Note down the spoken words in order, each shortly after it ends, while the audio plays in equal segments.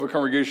The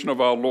congregation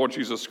of our Lord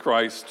Jesus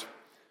Christ,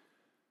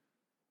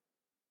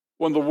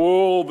 when the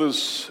world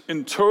is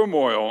in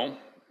turmoil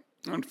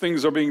and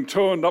things are being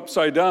turned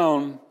upside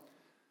down,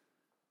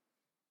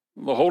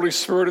 the Holy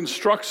Spirit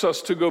instructs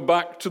us to go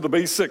back to the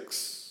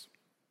basics,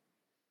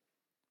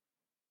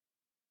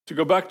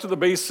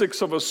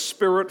 of a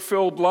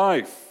Spirit-filled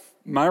life,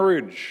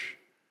 marriage,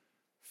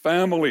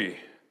 family,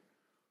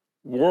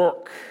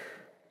 work,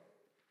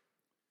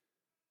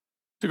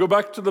 to go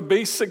back to the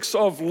basics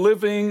of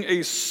living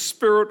a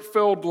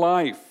Spirit-filled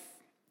life,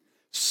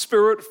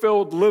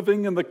 Spirit-filled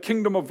living in the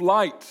kingdom of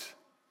light,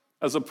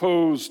 as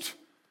opposed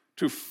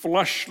to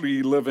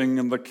fleshly living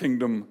in the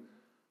kingdom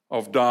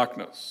of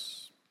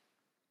darkness.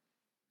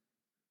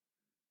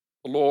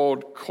 The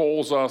Lord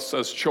calls us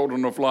as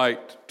children of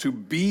light to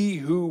be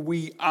who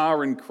we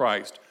are in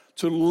Christ,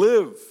 to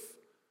live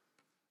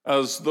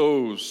as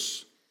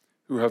those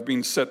who have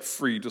been set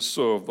free to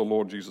serve the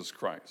Lord Jesus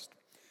Christ.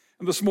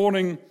 And this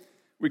morning,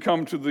 we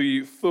come to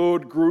the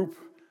third group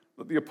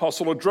that the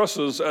apostle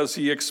addresses as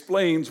he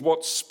explains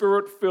what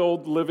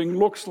Spirit-filled living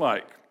looks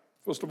like.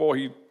 First of all,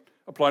 he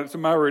applied it to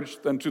marriage,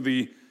 then to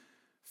the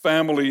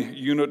family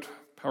unit,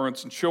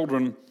 parents and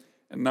children,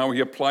 and now he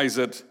applies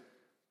it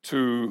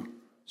to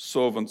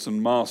servants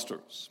and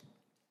masters.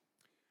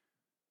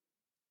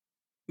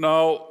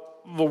 Now,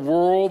 the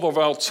world of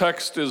our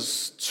text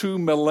is 2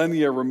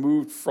 millennia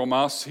removed from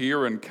us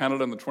here in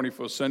Canada in the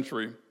 21st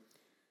century.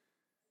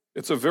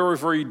 It's a very,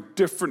 very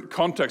different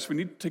context. We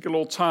need to take a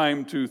little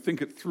time to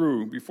think it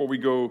through before we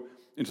go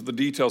into the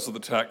details of the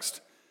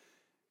text.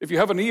 If you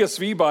have an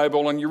ESV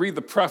Bible and you read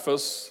the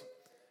preface,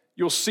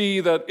 you'll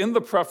see that in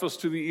the preface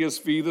to the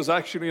ESV, there's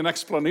actually an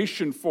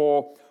explanation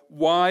for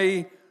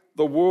why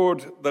the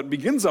word that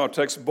begins our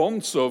text,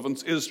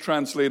 bondservants, is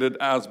translated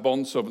as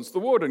bondservants. The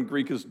word in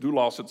Greek is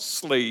doulos, it's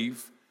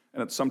slave,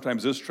 and it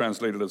sometimes is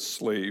translated as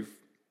slave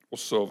or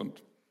servant.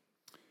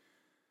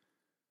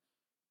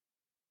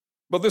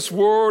 But this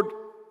word,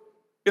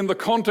 in the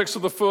context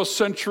of the first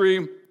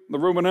century, the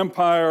Roman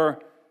Empire,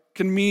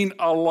 can mean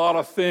a lot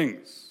of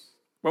things.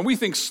 When we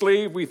think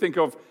slave, we think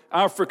of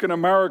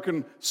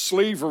African-American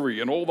slavery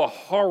and all the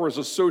horrors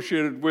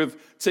associated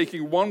with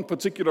taking one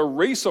particular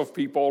race of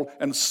people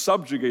and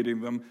subjugating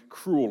them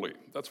cruelly.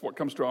 That's what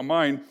comes to our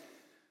mind.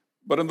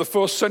 But in the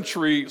first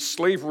century,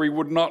 slavery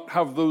would not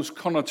have those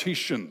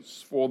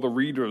connotations for the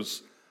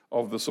readers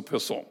of this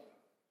epistle.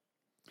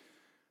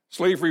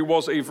 Slavery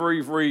was a very,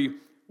 very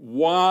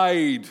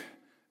wide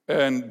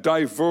and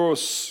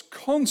diverse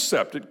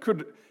concept. It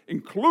could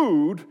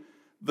include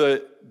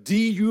the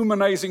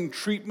dehumanizing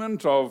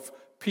treatment of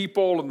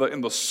people in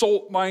the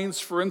salt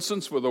mines, for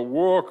instance, where the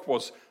work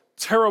was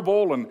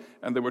terrible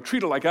and they were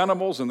treated like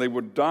animals and they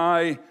would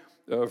die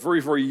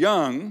very, very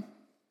young.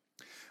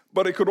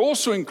 But it could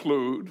also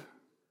include,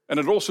 and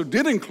it also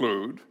did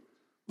include,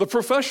 the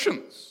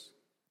professions.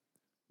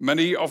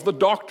 Many of the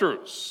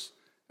doctors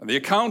and the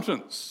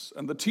accountants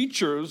and the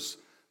teachers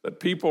that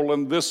people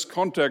in this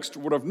context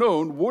would have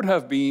known would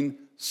have been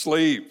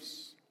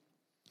slaves.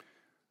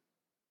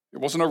 It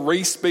wasn't a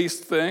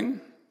race-based thing.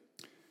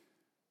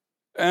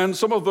 And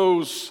some of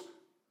those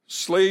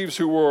slaves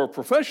who were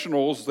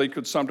professionals, they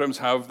could sometimes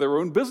have their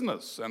own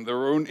business and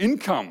their own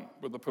income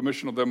with the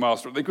permission of their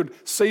master. They could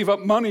save up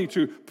money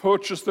to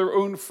purchase their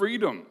own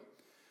freedom.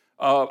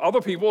 Other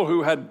people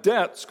who had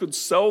debts could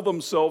sell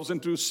themselves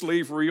into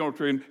slavery or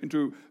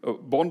into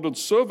bonded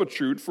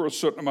servitude for a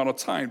certain amount of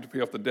time to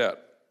pay off the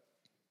debt.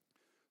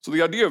 So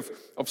the idea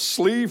of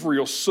slavery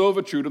or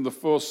servitude in the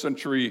first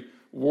century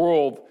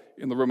world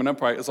in the Roman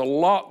Empire is a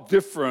lot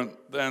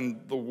different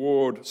than the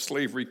word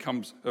slavery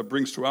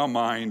brings to our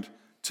mind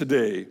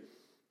today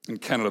in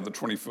Canada, the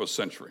 21st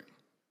century.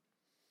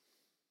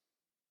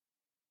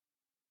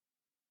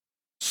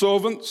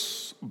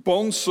 Servants,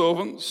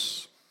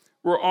 bondservants,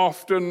 were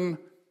often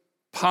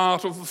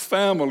part of the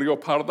family or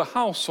part of the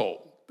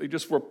household. They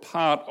just were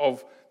part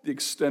of the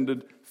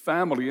extended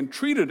family and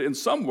treated in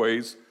some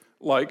ways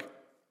like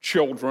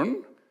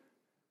children,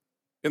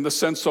 in the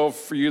sense of,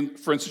 for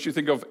instance, you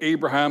think of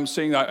Abraham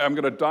saying, I'm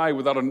going to die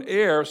without an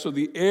heir, so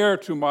the heir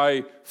to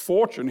my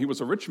fortune, he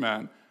was a rich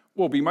man,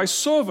 will be my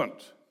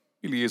servant,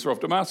 Eliezer of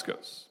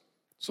Damascus.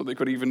 So they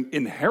could even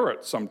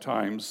inherit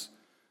sometimes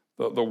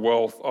the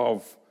wealth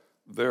of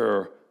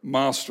their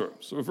master.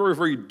 So a very,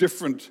 very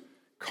different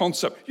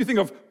concept. You think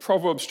of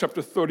Proverbs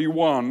chapter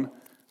 31,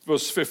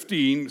 verse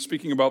 15,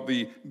 speaking about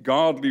the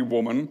godly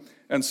woman,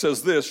 and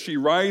says this, she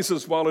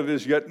rises while it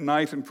is yet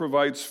night and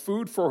provides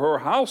food for her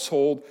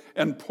household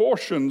and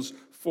portions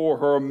for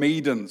her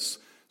maidens.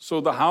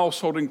 So the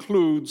household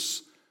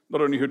includes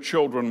not only her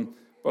children,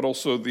 but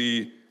also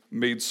the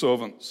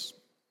maidservants.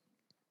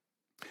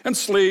 And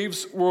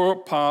slaves were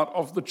part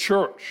of the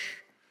church.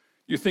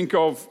 You think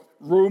of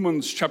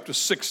Romans chapter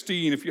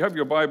 16. If you have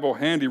your Bible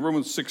handy,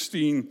 Romans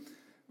 16,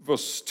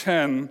 verse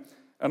 10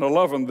 and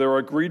 11, there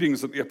are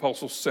greetings that the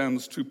apostle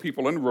sends to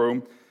people in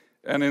Rome.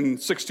 And in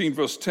 16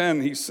 verse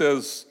 10, he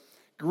says,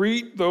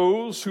 greet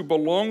those who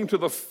belong to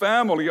the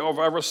family of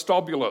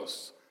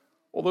Aristobulus.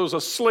 Well, those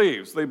are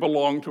slaves. They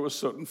belong to a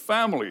certain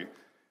family.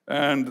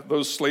 And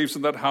those slaves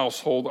in that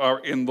household are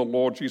in the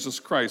Lord Jesus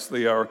Christ.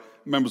 They are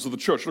members of the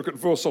church. Look at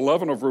verse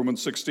 11 of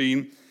Romans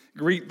 16.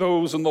 Greet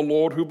those in the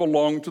Lord who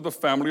belong to the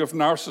family of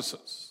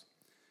Narcissus.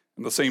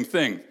 And the same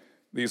thing.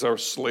 These are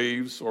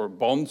slaves or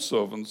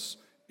bondservants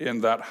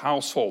in that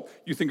household.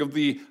 You think of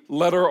the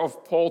letter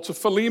of Paul to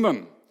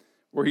Philemon,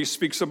 where he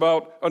speaks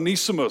about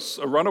Onesimus,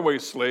 a runaway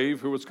slave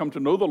who has come to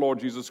know the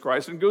Lord Jesus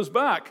Christ and goes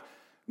back,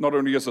 not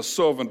only as a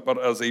servant,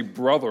 but as a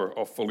brother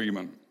of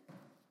Philemon.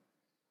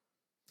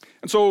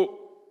 And so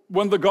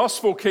when the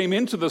gospel came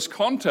into this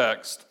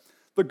context,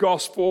 the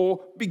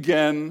gospel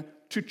began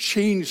to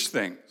change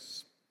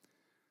things.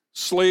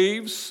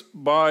 Slaves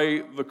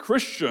by the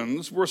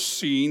Christians were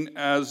seen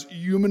as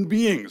human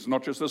beings,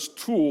 not just as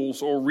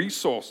tools or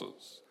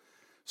resources.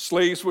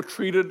 Slaves were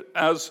treated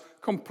as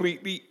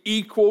completely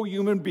equal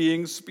human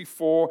beings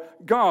before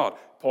God.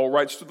 Paul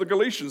writes to the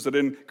Galatians that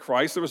in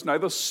Christ there is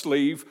neither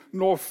slave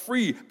nor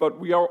free, but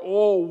we are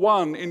all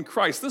one in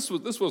Christ. This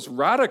was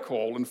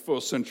radical in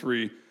first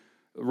century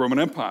Roman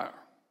Empire.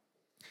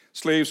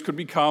 Slaves could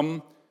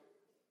become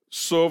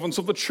servants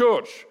of the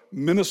church,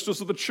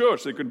 ministers of the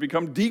church. They could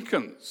become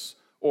deacons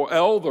or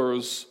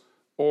elders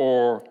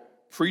or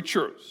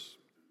preachers.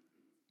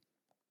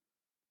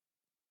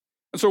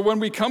 And so when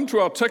we come to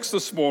our text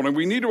this morning,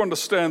 we need to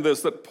understand this,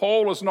 that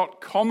Paul is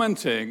not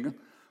commenting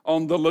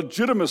on the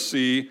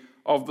legitimacy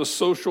of the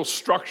social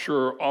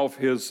structure of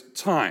his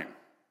time.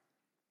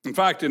 In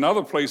fact, in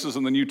other places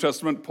in the New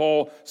Testament,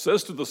 Paul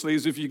says to the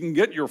slaves, if you can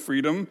get your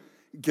freedom,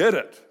 get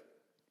it.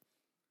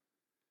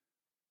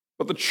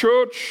 But the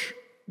church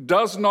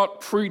does not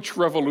preach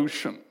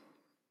revolution.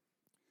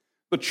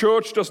 The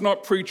church does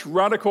not preach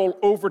radical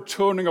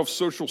overturning of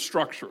social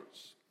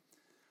structures.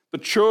 The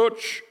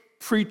church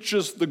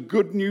preaches the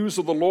good news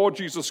of the Lord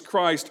Jesus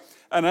Christ,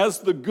 and as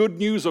the good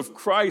news of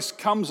Christ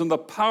comes in the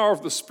power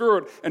of the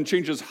Spirit and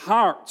changes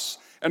hearts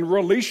and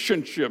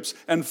relationships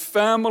and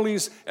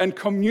families and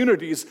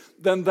communities,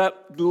 then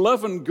that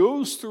leaven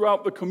goes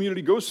throughout the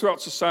community, goes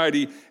throughout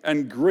society,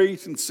 and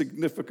great and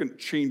significant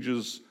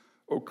changes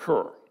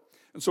occur.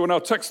 And so in our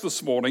text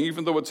this morning,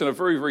 even though it's in a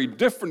very, very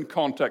different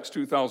context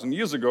 2,000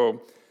 years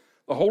ago,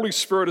 the Holy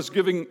Spirit is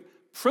giving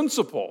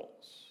principles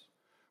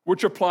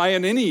which apply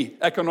in any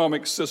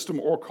economic system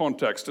or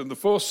context. In the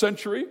first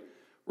century,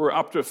 where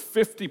up to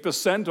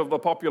 50% of the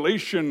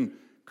population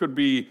could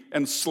be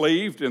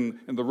enslaved in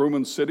the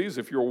Roman cities.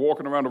 If you were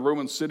walking around a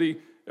Roman city,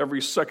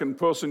 every second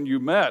person you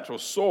met or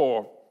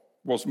saw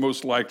was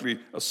most likely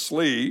a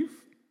slave.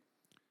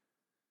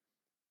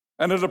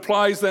 And it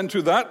applies then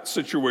to that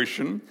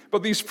situation,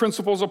 but these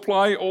principles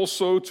apply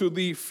also to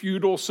the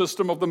feudal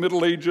system of the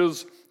Middle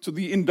Ages, to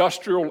the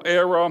industrial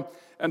era,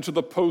 and to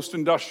the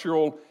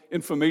post-industrial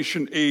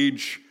information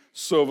age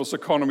service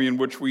economy in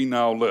which we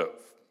now live.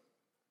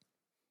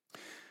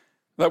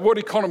 That word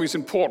economy is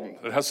important.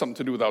 It has something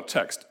to do with our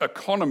text.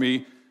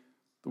 Economy,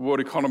 the word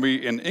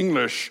economy in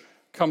English,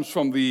 comes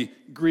from the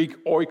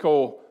Greek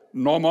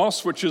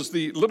oikonomos, which is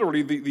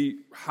literally the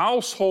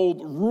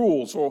household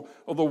rules or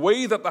the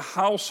way that the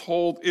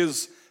household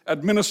is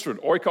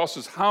administered. Oikos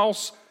is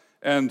house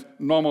and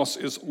nomos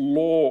is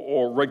law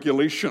or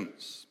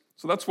regulations.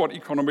 So that's what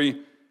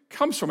economy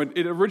comes from.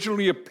 It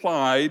originally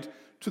applied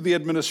to the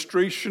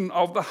administration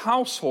of the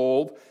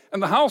household.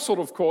 And the household,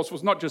 of course,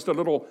 was not just a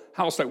little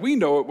house like we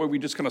know it, where we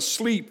just kind of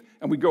sleep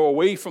and we go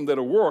away from there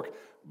to work.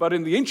 But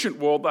in the ancient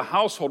world, the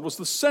household was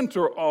the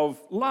center of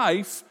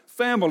life,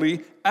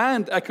 family,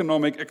 and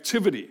economic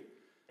activity.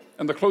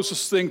 And the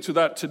closest thing to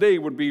that today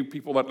would be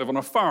people that live on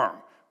a farm,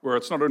 where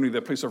it's not only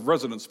their place of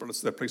residence, but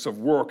it's their place of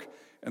work,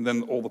 and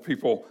then all the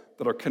people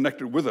that are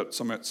connected with it.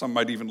 Some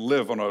might even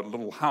live on a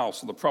little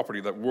house on the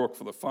property that work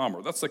for the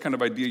farmer. That's the kind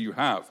of idea you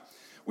have.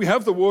 We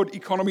have the word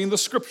economy in the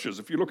scriptures.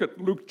 If you look at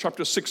Luke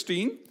chapter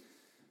 16,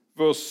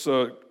 verse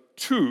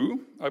 2,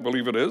 I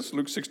believe it is,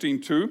 Luke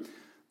 16:2,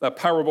 that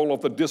parable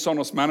of the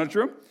dishonest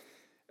manager.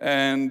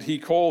 And he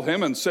called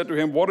him and said to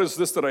him, what is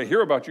this that I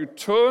hear about you?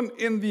 Turn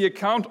in the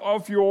account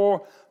of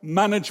your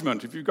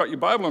management. If you've got your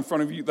Bible in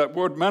front of you, that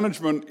word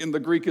management in the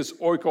Greek is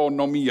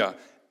oikonomia,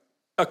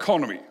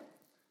 economy,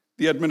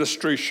 the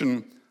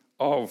administration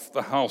of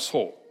the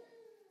household.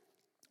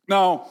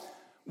 Now,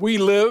 we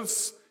live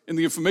in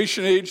the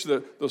information age,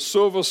 the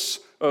service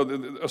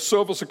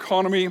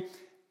economy,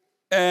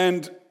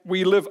 and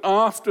we live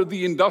after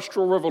the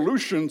Industrial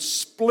Revolution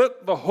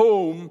split the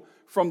home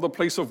from the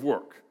place of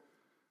work.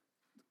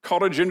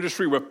 Cottage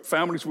industry where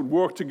families would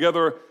work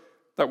together,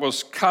 that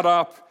was cut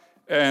up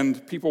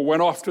and people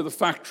went off to the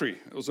factory.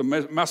 It was a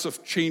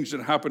massive change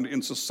that happened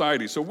in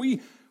society. So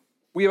we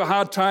have a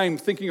hard time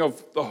thinking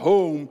of the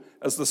home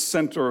as the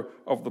center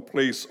of the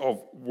place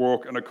of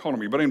work and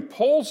economy. But in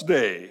Paul's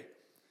day,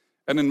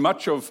 and in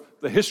much of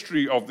the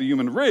history of the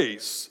human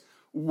race,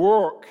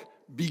 work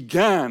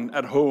began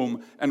at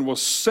home and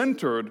was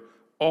centered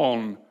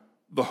on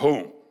the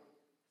home.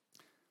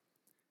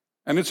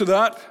 And into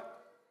that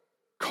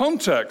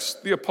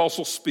context, the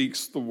apostle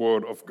speaks the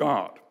word of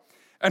God.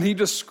 And he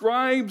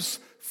describes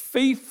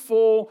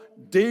faithful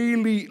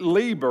daily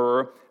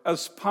labor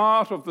as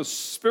part of the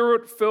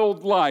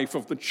Spirit-filled life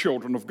of the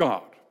children of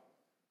God.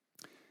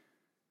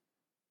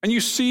 And you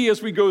see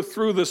as we go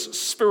through this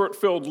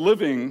Spirit-filled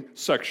living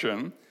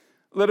section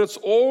that it's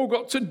all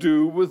got to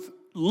do with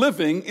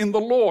living in the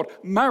Lord.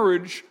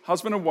 Marriage,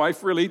 husband and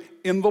wife, relate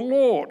in the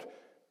Lord.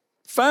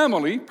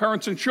 Family,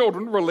 parents and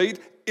children, relate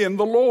in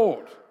the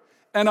Lord.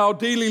 And our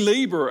daily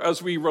labor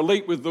as we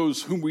relate with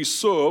those whom we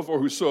serve or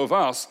who serve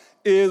us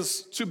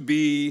is to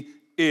be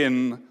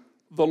in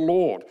the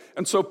Lord.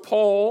 And so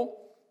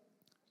Paul,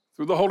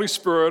 through the Holy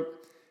Spirit,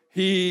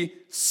 he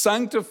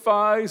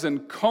sanctifies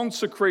and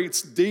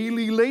consecrates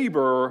daily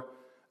labor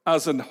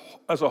as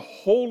a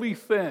holy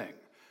thing,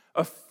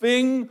 a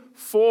thing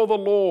for the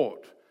Lord,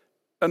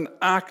 an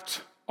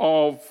act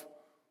of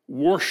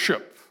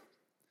worship.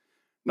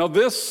 Now,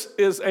 this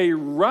is a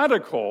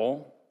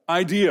radical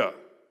idea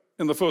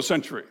in the first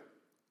century.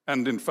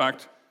 And in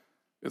fact,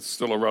 it's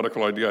still a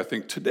radical idea, I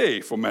think,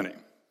 today for many.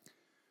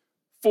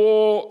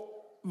 For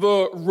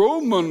the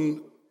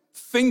Roman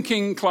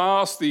thinking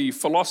class, the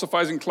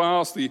philosophizing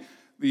class,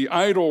 the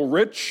idle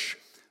rich,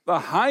 the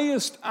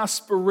highest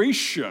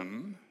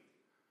aspiration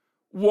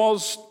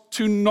was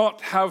to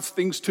not have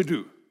things to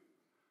do,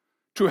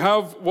 to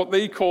have what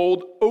they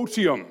called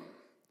otium.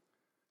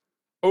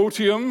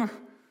 Otium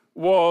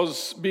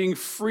was being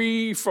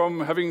free from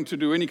having to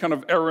do any kind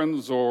of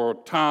errands or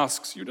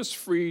tasks. You're just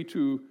free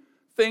to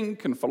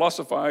think and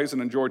philosophize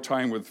and enjoy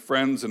time with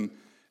friends and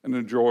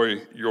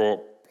enjoy your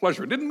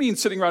pleasure. It didn't mean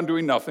sitting around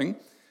doing nothing,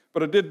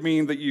 but it did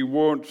mean that you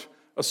weren't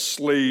a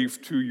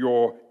slave to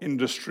your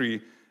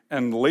industry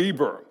and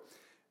labor.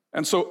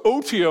 And so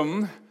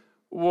otium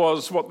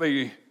was what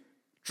they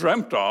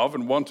dreamt of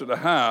and wanted to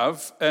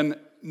have, and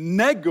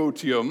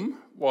negotium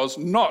was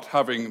not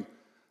having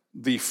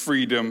the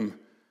freedom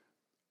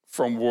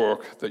from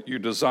work that you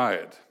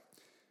desired.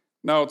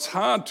 Now, it's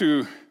hard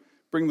to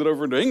bring that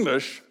over into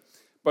English,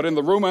 but in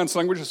the Romance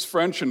languages,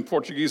 French and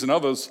Portuguese and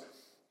others,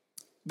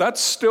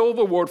 that's still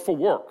the word for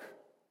work.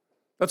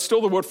 That's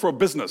still the word for a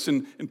business.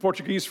 In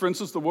Portuguese, for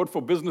instance, the word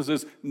for business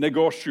is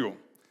negócio,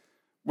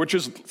 which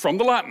is from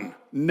the Latin,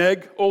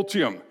 neg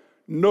otium,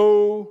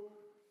 no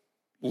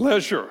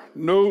leisure,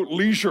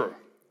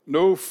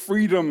 no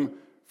freedom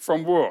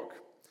from work.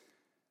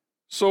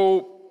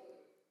 So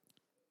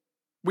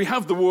we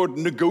have the word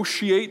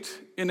negotiate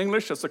in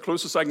English. That's the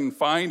closest I can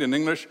find in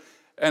English.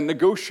 And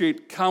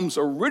negotiate comes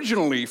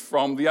originally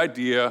from the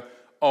idea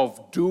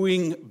of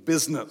doing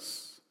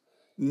business.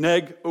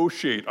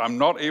 Negotiate. I'm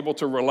not able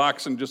to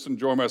relax and just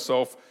enjoy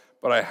myself,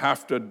 but I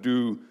have to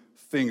do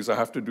things. I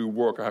have to do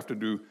work. I have to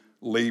do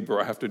labor.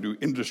 I have to do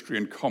industry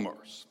and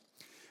commerce.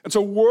 And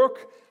so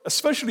work,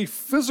 especially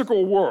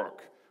physical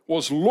work,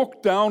 was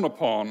looked down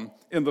upon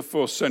in the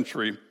first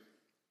century,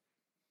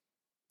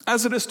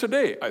 as it is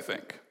today, I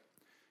think.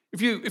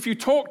 If you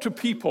talk to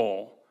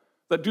people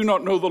that do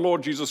not know the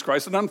Lord Jesus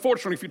Christ, and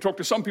unfortunately, if you talk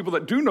to some people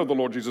that do know the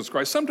Lord Jesus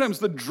Christ, sometimes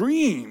the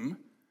dream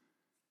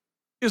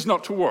is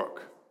not to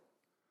work.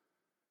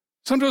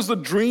 Sometimes the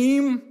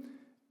dream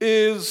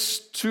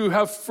is to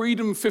have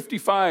freedom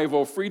 55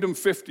 or freedom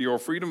 50 or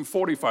freedom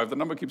 45. The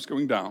number keeps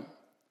going down.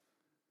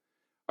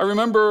 I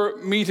remember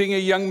meeting a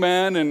young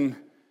man in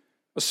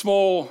a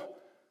small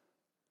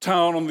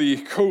town on the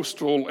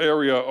coastal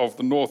area of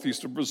the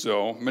northeast of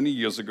Brazil many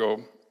years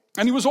ago.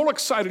 And he was all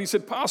excited. He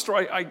said, Pastor,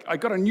 I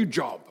got a new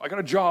job. I got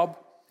a job.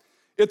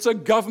 It's a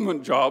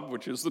government job,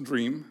 which is the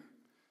dream,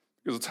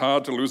 because it's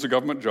hard to lose a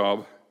government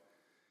job.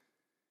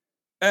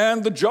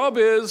 And the job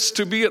is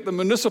to be at the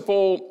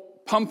municipal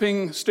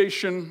pumping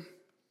station,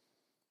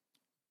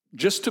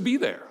 just to be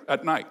there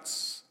at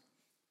nights.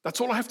 That's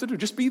all I have to do,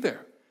 just be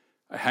there.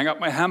 I hang up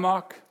my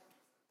hammock,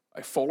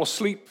 I fall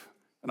asleep,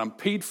 and I'm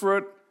paid for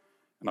it,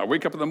 and I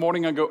wake up in the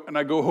morning and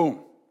I go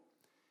home.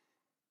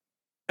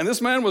 And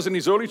this man was in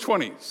his early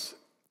 20s,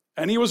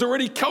 and he was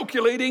already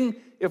calculating,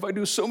 if I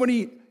do so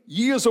many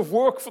years of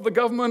work for the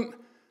government,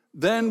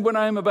 then when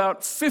I'm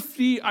about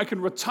 50, I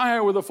can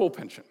retire with a full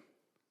pension.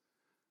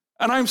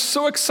 And I'm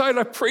so excited,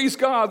 I praise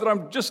God that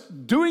I'm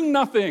just doing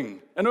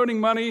nothing and earning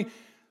money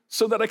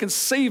so that I can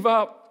save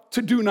up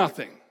to do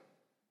nothing.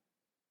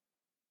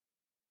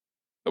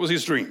 That was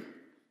his dream.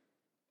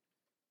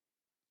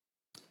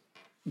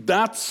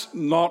 That's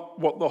not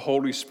what the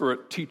Holy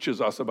Spirit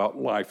teaches us about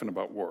life and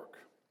about work.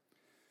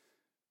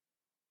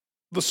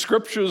 The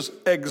scriptures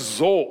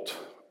exalt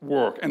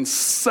work and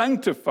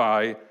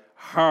sanctify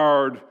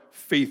hard,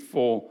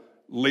 faithful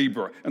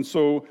labor. And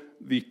so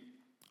the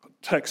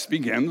text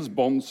begins,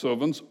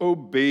 bondservants,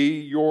 obey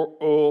your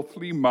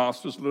earthly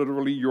masters,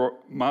 literally your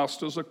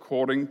masters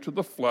according to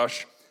the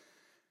flesh,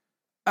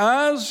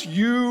 as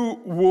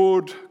you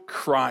would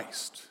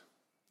Christ.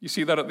 You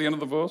see that at the end of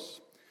the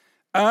verse?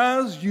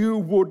 As you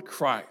would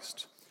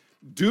Christ.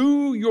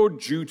 Do your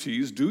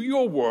duties, do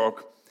your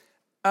work,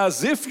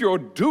 as if you're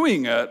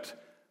doing it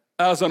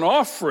as an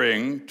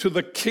offering to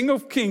the King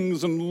of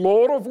Kings and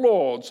Lord of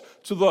Lords,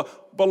 to the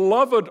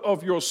beloved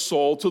of your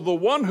soul, to the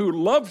one who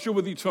loves you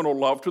with eternal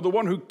love, to the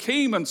one who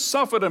came and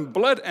suffered and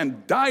bled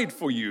and died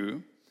for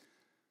you,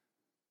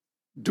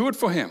 Do it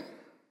for him.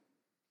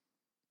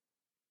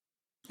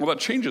 Well, that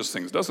changes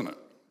things, doesn't it?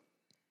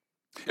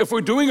 If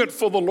we're doing it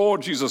for the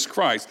Lord Jesus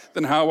Christ,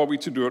 then how are we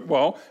to do it?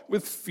 Well,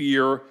 with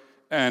fear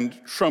and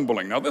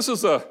trembling. Now, this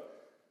is a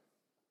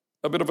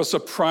bit of a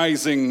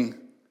surprising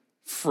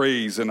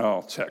phrase in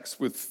our text.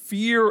 With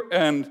fear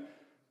and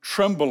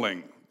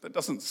trembling. That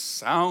doesn't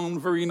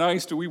sound very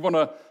nice. Do we want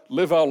to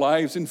live our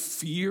lives in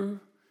fear?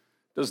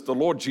 Does the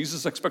Lord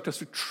Jesus expect us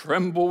to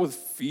tremble with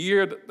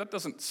fear? That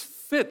doesn't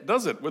fit,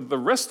 does it, with the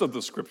rest of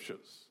the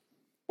scriptures?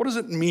 What does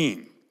it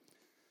mean?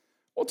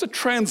 Well, it's a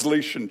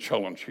translation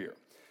challenge here.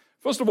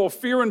 First of all,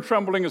 fear and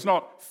trembling is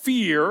not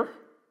fear,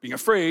 being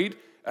afraid,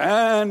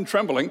 and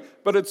trembling,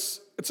 but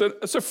it's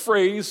a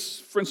phrase.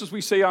 For instance,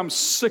 we say, I'm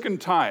sick and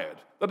tired.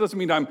 That doesn't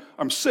mean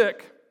I'm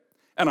sick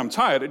and I'm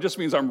tired. It just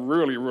means I'm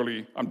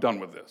really, I'm done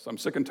with this. I'm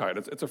sick and tired.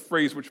 It's a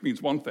phrase which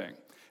means one thing.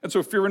 And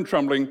so fear and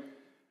trembling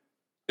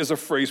is a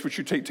phrase which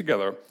you take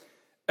together.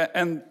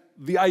 And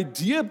the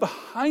idea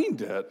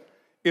behind it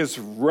is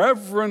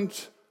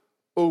reverent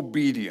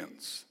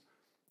obedience.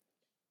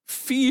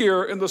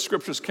 Fear in the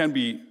scriptures can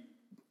be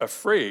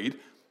afraid,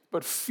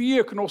 but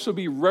fear can also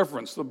be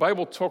reverence. The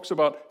Bible talks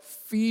about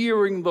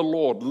fearing the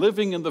Lord,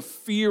 living in the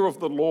fear of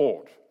the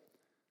Lord.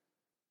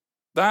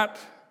 That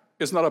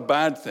is not a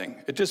bad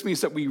thing. It just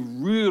means that we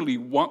really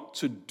want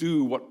to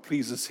do what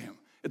pleases him.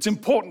 It's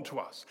important to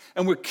us,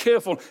 and we're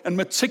careful and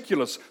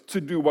meticulous to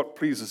do what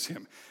pleases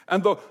him.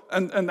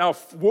 And our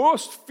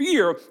worst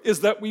fear is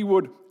that we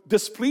would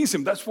displease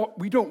him. That's what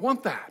we don't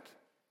want that.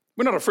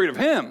 We're not afraid of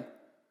him,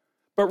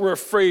 but we're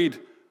afraid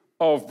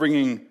of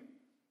bringing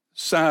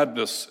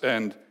sadness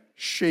and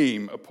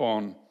shame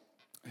upon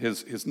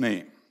his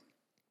name.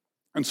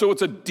 And so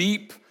it's a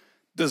deep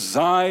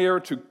desire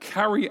to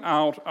carry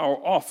out our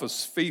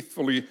office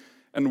faithfully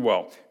and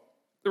well.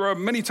 There are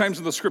many times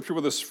in the scripture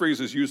where this phrase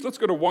is used. Let's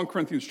go to 1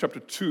 Corinthians chapter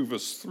 2,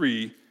 verse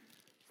 3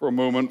 for a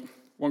moment.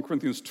 1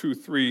 Corinthians 2,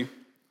 3.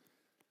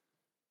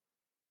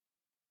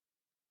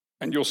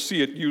 And you'll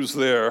see it used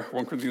there,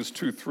 1 Corinthians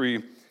 2,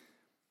 3,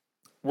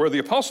 where the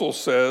apostle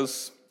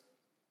says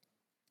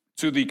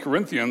to the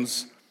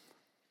Corinthians,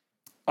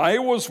 I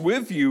was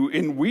with you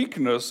in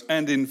weakness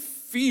and in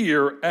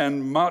fear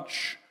and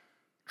much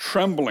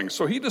trembling.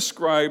 So he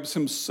describes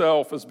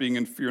himself as being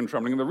in fear and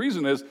trembling. And the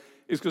reason is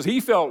because he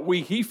felt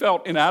weak, he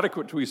felt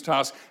inadequate to his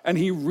task, and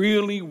he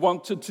really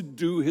wanted to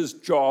do his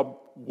job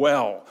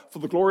well for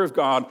the glory of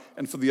God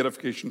and for the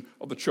edification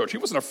of the church. He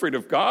wasn't afraid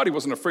of God, he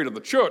wasn't afraid of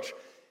the church.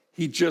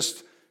 He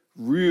just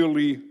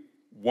really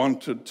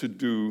wanted to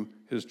do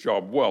his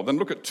job well. Then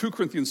look at 2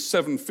 Corinthians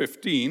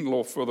 7:15, a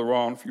little further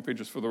on, a few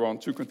pages further on,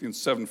 2 Corinthians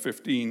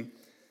 7:15.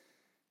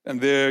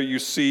 And there you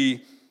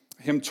see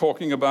him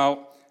talking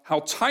about how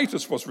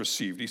Titus was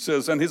received. He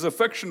says, and his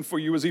affection for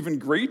you is even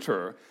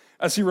greater,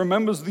 as he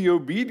remembers the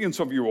obedience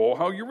of you all,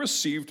 how you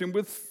received him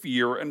with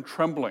fear and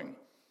trembling.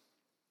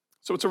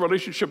 So it's a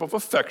relationship of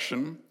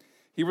affection.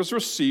 He was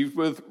received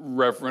with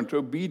reverent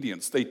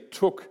obedience. They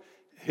took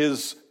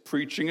his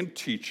preaching and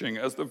teaching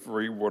as the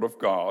very word of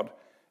God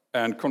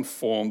and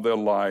conformed their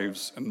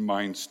lives and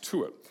minds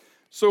to it.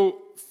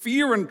 So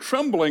fear and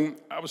trembling,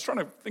 I was trying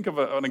to think of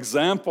an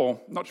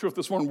example. I'm not sure if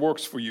this one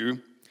works for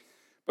you,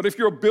 but if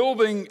you're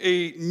building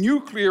a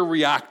nuclear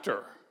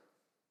reactor,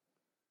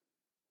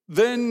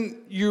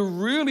 then you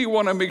really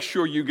want to make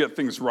sure you get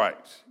things right.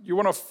 You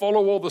want to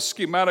follow all the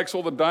schematics,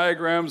 all the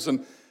diagrams,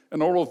 and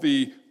all of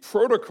the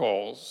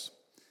protocols,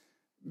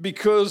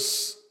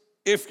 because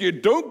if you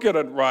don't get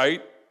it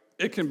right,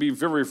 it can be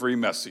very, very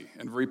messy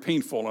and very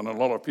painful, and a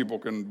lot of people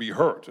can be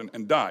hurt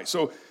and die.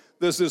 So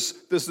there's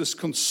this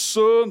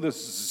concern,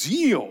 this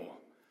zeal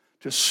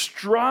to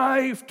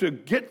strive to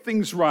get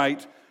things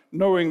right,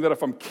 knowing that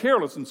if I'm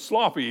careless and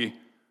sloppy,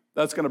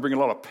 that's going to bring a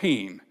lot of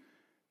pain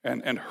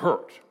and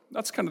hurt.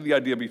 That's kind of the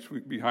idea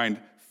behind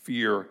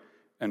fear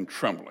and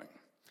trembling.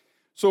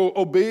 So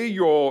obey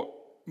your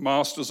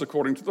masters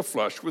according to the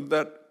flesh with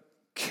that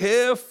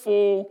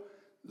careful,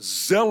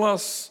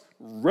 zealous,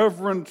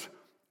 reverent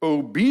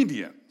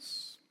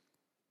obedience,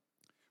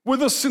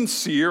 with a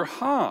sincere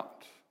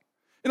heart.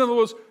 In other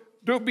words,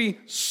 don't be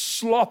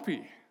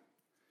sloppy.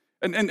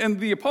 And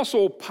the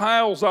apostle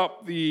piles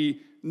up the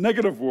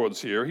negative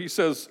words here. He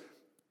says,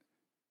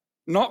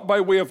 not by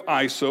way of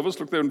eye service.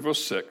 Look there in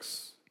verse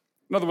 6.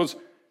 In other words,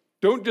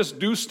 don't just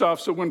do stuff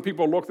so when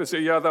people look, they say,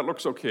 yeah, that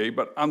looks okay,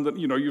 but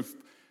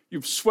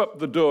you've swept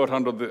the dirt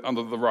under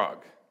the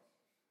rug.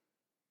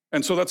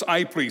 And so that's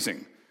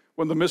eye-pleasing.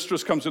 When the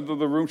mistress comes into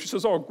the room, she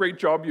says, oh, great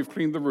job, you've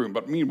cleaned the room,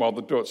 but meanwhile,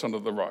 the dirt's under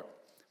the rug.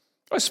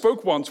 I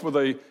spoke once with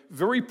a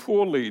very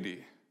poor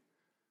lady,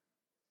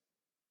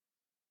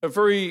 a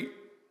very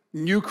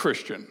new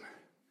Christian.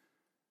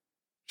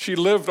 She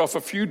lived off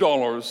a few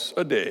dollars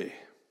a day.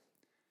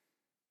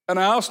 And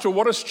I asked her,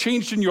 what has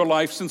changed in your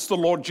life since the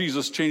Lord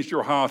Jesus changed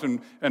your heart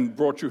and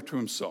brought you to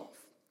himself?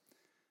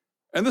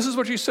 And this is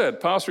what she said.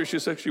 Pastor, she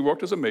said, she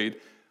worked as a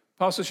maid.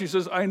 Pastor, she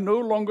says, I no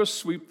longer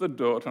sweep the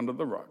dirt under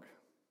the rug.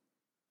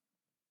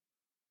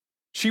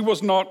 She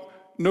was no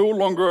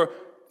longer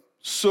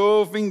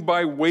serving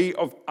by way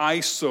of eye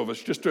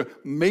service, just to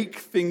make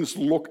things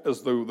look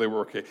as though they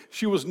were okay.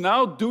 She was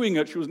now doing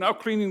it. She was now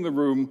cleaning the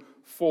room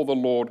for the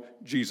Lord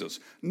Jesus.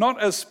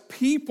 Not as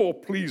people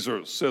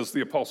pleasers, says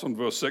the apostle in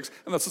verse 6,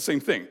 and that's the same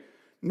thing.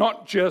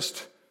 Not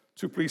just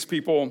to please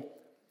people,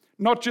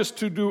 not just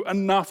to do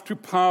enough to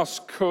pass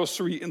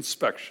cursory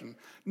inspection,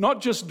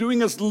 not just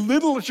doing as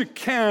little as you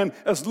can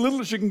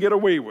get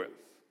away with.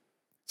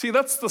 See,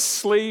 that's the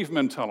slave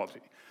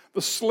mentality.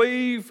 The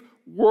slave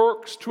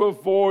works to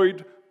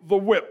avoid the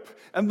whip.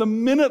 And the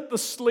minute the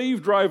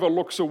slave driver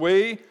looks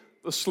away,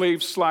 the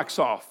slave slacks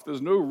off.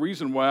 There's no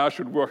reason why I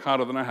should work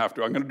harder than I have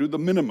to. I'm going to do the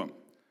minimum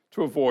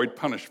to avoid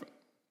punishment.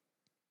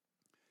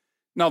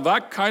 Now,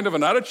 that kind of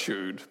an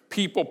attitude,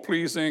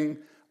 people-pleasing,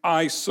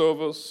 eye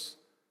service,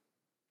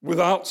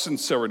 without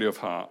sincerity of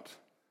heart,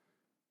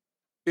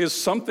 is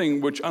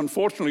something which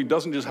unfortunately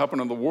doesn't just happen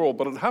in the world,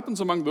 but it happens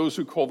among those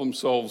who call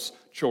themselves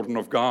children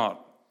of God.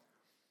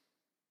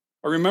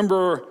 I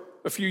remember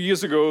a few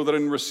years ago that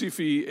in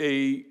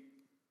Recife,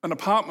 an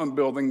apartment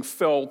building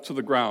fell to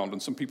the ground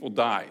and some people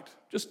died,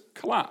 just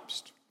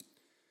collapsed.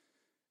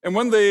 And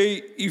when they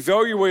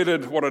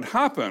evaluated what had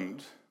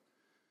happened,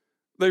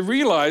 they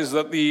realized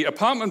that the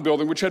apartment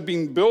building, which had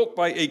been built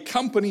by a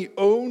company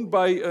owned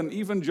by an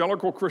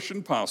evangelical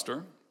Christian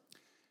pastor,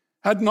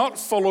 had not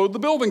followed the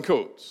building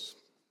codes.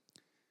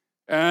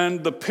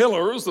 And the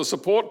pillars, the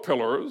support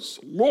pillars,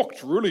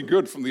 looked really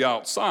good from the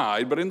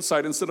outside, but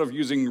inside, instead of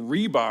using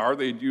rebar,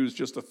 they'd used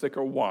just a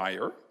thicker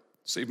wire,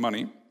 save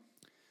money.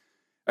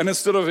 And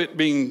instead of it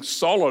being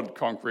solid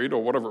concrete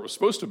or whatever it was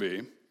supposed to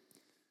be,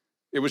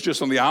 it was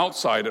just on the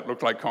outside it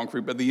looked like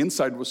concrete, but the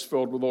inside was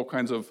filled with all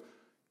kinds of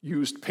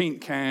used paint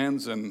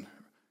cans and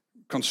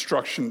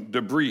construction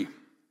debris.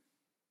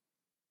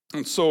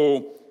 And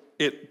so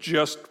it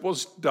just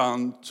was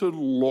done to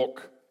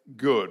look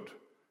good,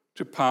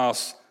 to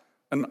pass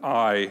an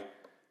eye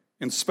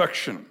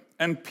inspection.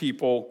 And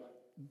people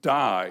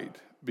died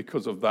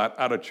because of that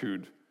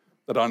attitude,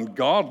 that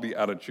ungodly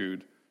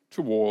attitude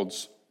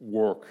towards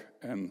work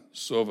and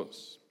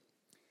service.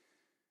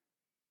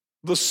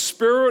 The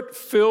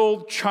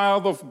Spirit-filled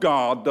child of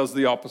God does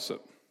the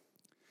opposite.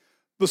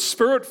 The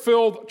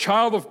Spirit-filled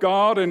child of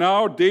God in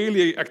our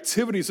daily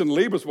activities and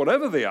labors,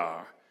 whatever they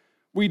are,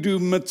 we do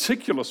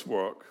meticulous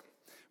work.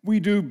 We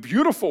do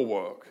beautiful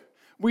work.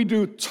 We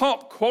do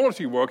top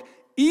quality work,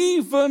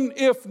 even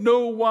if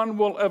no one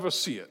will ever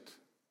see it.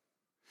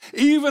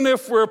 Even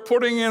if we're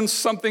putting in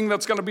something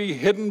that's going to be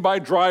hidden by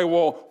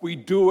drywall, we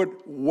do it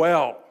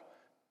well.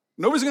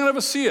 Nobody's going to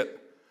ever see it,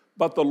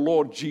 but the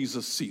Lord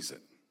Jesus sees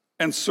it.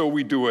 And so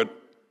we do it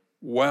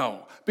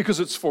well. Because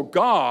it's for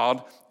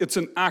God, it's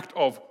an act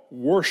of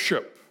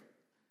worship.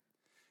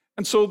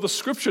 And so the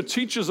scripture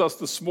teaches us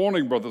this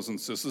morning, brothers and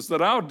sisters,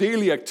 that our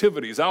daily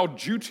activities, our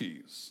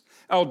duties,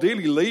 our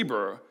daily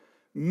labor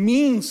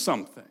mean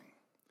something.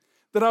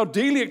 That our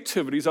daily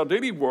activities, our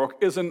daily work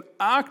is an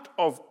act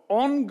of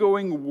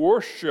ongoing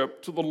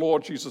worship to the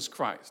Lord Jesus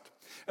Christ.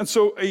 And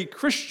so a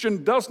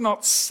Christian does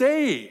not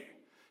say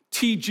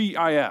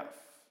TGIF.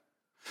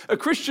 A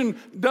Christian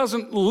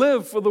doesn't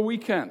live for the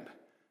weekend.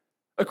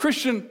 A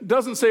Christian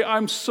doesn't say,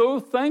 I'm so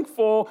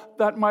thankful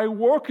that my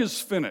work is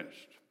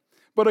finished.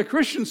 But a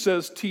Christian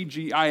says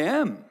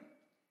TGIM.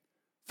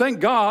 Thank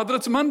God that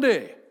it's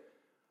Monday.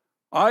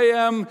 I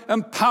am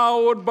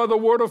empowered by the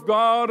Word of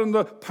God and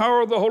the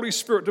power of the Holy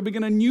Spirit to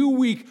begin a new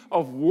week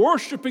of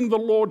worshiping the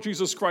Lord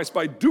Jesus Christ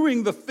by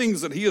doing the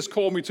things that He has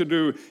called me to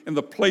do in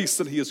the place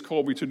that He has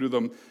called me to do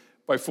them,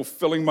 by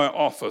fulfilling my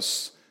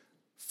office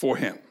for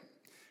Him.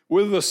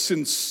 With a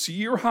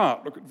sincere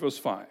heart, look at verse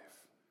 5.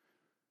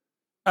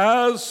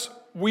 As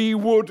we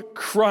would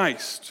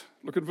Christ,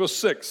 look at verse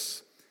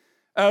 6.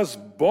 As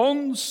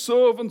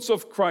bondservants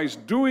of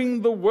Christ,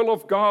 doing the will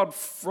of God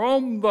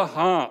from the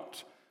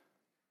heart.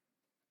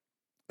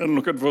 And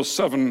look at verse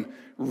 7,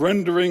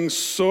 rendering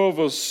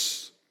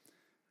service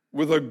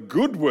with a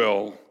good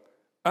will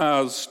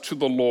as to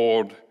the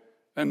Lord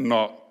and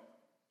not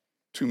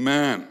to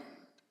man.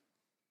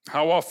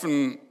 How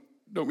often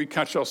don't we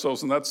catch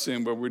ourselves in that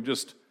sin where we're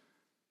just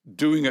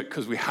doing it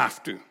because we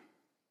have to?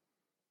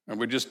 And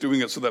we're just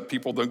doing it so that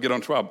people don't get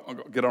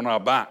on our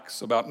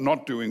backs about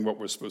not doing what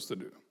we're supposed to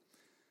do.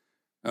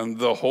 And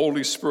the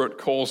Holy Spirit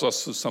calls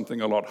us to something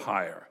a lot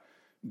higher.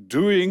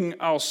 Doing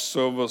our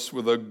service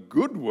with a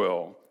good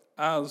will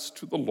as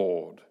to the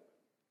Lord.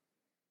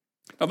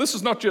 Now, this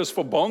is not just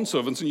for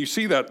bondservants, and you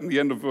see that in the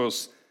end of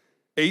verse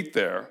 8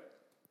 there.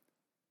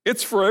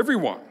 It's for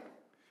everyone.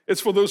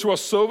 It's for those who are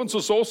servants.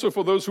 It's also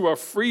for those who are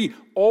free.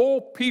 All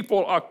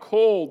people are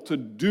called to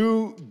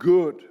do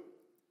good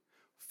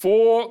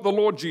for the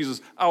Lord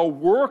Jesus. Our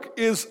work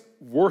is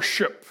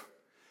worship,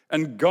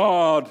 and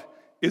God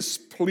is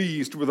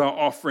pleased with our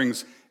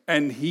offerings,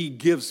 and He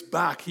gives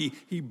back.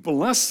 He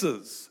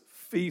blesses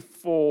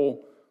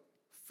faithful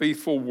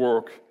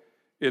work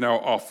in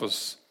our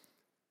office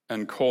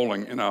and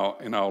calling in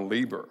our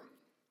labor.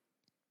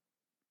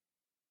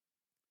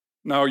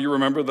 Now, you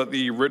remember that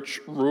the rich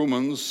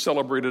Romans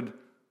celebrated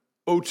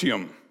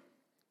otium,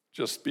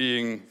 just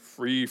being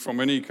free from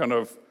any kind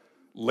of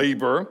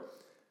labor.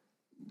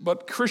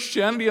 But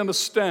Christianity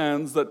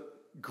understands that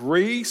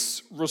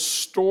grace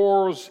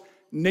restores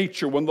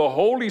nature. When the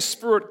Holy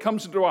Spirit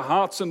comes into our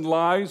hearts and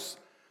lives,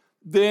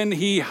 then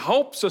he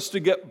helps us to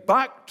get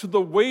back to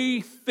the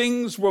way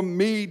things were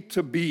made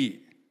to be.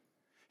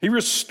 He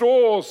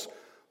restores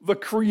the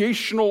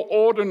creational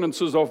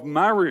ordinances of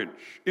marriage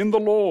in the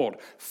Lord,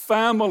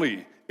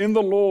 family in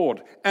the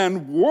Lord,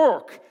 and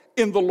work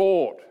in the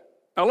Lord.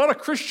 Now, a lot of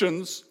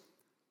Christians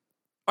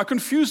are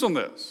confused on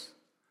this.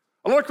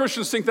 A lot of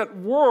Christians think that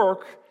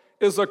work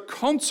is a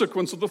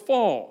consequence of the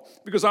fall,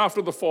 because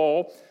after the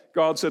fall,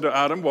 God said to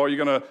Adam, well,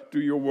 you're going to do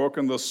your work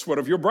in the sweat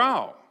of your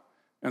brow.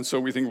 And so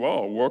we think,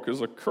 well, work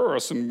is a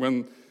curse. And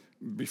when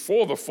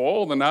before the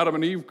fall, then Adam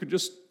and Eve could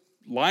just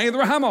lie in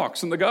their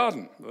hammocks in the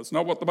garden. That's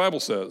not what the Bible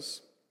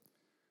says.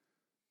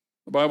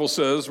 The Bible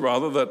says,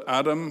 rather,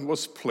 that man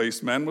was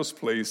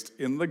placed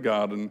in the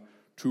garden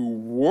to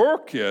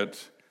work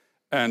it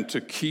and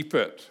to keep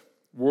it.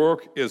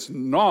 Work is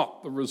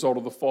not the result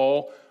of the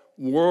fall.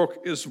 Work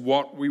is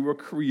what we were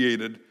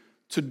created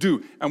to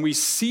do. And we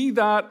see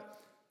that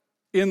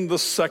in the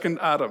second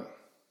Adam.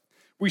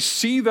 We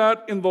see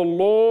that in the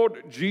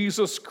Lord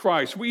Jesus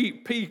Christ. We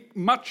pay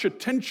much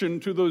attention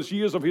to those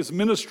years of his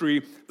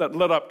ministry that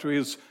led up to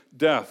his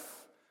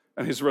death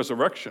and his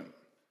resurrection.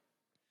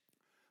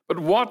 But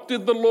what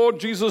did the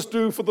Lord Jesus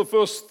do for the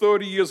first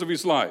 30 years of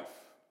his life?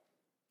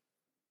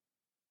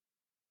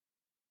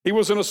 He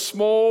was in a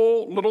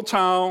small little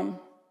town,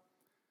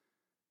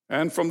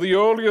 and from the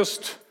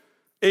earliest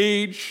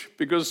age,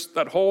 because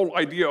that whole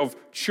idea of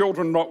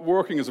children not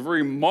working is a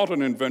very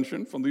modern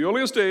invention, from the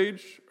earliest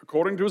age,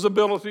 according to his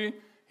ability,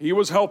 he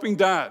was helping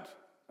Dad,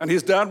 and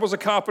his dad was a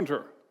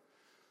carpenter,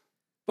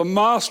 the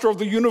master of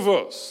the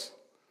universe,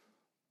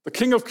 the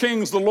King of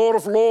Kings, the Lord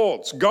of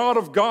Lords, God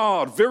of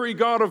God, very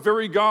God of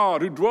very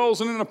God, who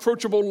dwells in an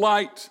unapproachable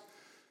light,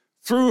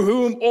 through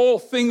whom all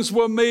things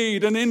were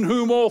made and in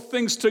whom all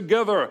things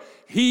together.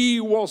 He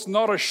was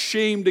not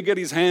ashamed to get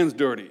his hands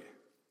dirty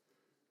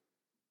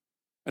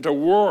and to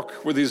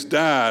work with his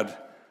dad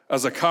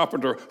as a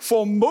carpenter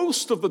for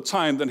most of the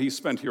time that he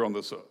spent here on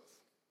this earth.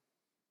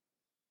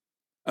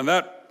 And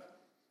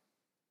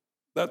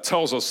that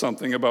tells us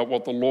something about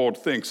what the Lord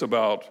thinks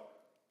about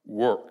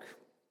work.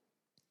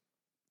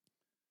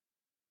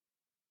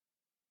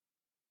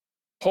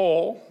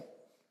 Paul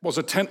was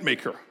a tent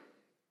maker.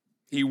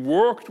 He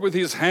worked with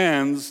his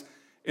hands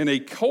in a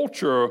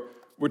culture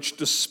which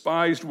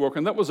despised work,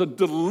 and that was a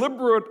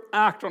deliberate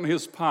act on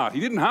his part. He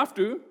didn't have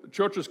to. The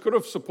churches could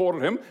have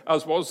supported him,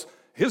 as was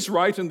his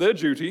right and their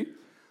duty,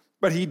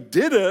 but he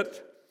did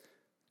it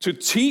to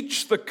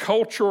teach the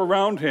culture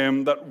around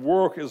him that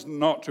work is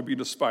not to be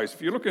despised.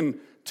 If you look in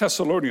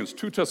Thessalonians,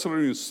 2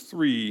 Thessalonians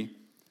 3,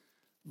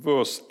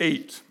 verse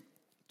 8.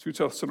 2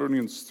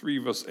 Thessalonians 3,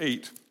 verse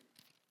 8.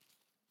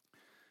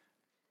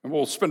 And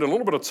we'll spend a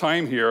little bit of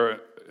time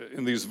here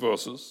in these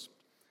verses.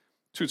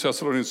 2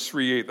 Thessalonians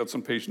 3:8, that's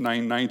on page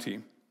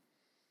 990.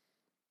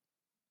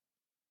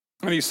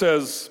 And he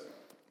says,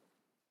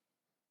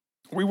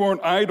 we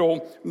weren't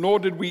idle, nor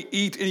did we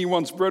eat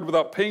anyone's bread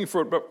without paying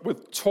for it, but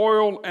with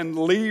toil and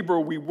labor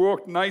we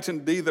worked night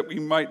and day that we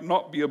might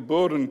not be a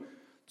burden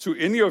to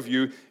any of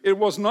you. It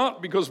was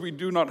not because we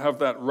do not have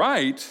that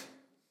right,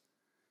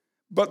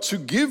 but to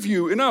give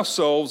you in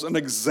ourselves an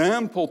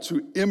example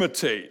to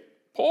imitate.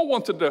 Paul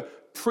wanted to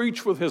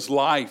preach with his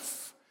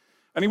life.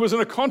 And he was in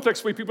a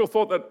context where people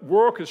thought that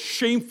work is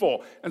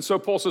shameful. And so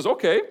Paul says,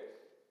 okay,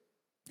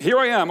 here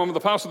I am. I'm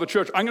the pastor of the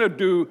church. I'm going to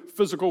do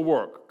physical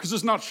work because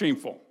it's not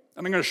shameful.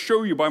 And I'm going to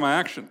show you by my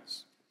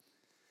actions.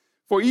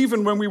 For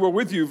even when we were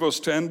with you, verse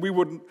 10, we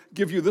would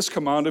give you this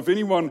command: if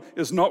anyone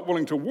is not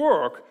willing to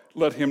work,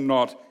 let him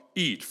not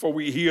eat. For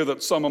we hear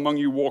that some among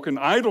you walk in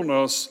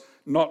idleness,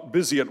 not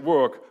busy at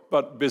work,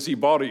 but busy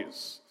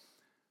bodies.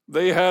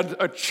 They had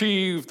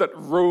achieved that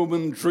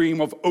Roman dream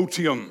of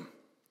otium.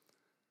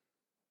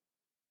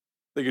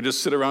 They could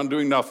just sit around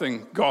doing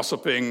nothing,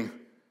 gossiping,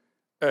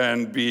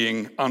 and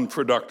being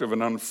unproductive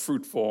and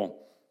unfruitful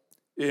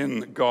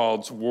in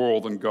God's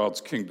world and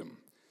God's kingdom.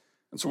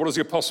 And so what does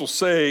the apostle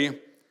say?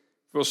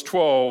 Verse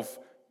 12,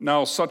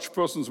 now such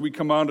persons we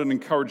command and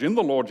encourage in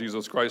the Lord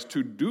Jesus Christ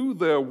to do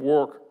their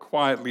work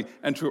quietly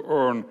and to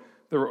earn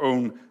their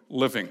own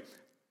living.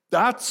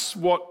 That's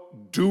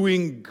what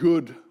doing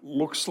good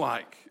looks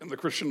like in the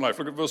Christian life.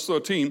 Look at verse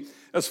 13.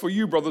 As for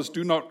you, brothers,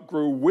 do not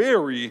grow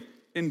weary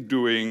in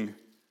doing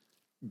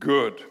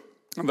good.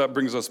 And that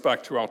brings us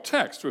back to our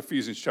text, to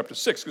Ephesians chapter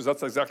 6, because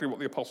that's exactly what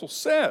the apostle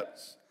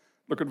says.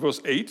 Look at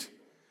verse 8.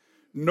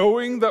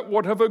 Knowing that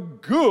whatever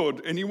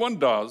good anyone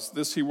does,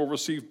 this he will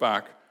receive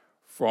back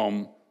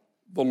from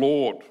the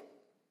Lord.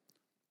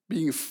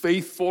 Being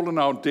faithful in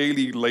our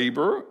daily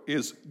labor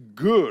is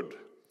good.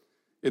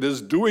 It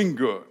is doing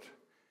good.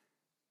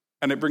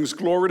 And it brings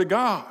glory to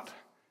God.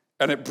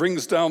 And it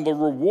brings down the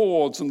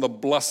rewards and the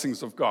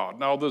blessings of God.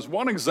 Now, there's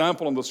one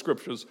example in the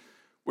scriptures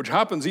which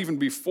happens even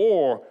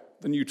before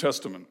the New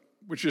Testament,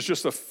 which is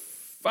just a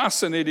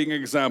fascinating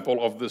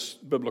example of this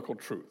biblical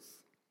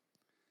truth.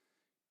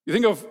 You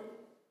think of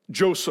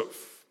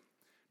Joseph.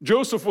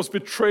 Joseph was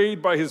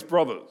betrayed by his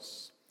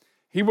brothers.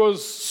 He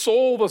was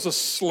sold as a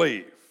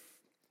slave.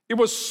 It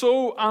was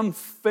so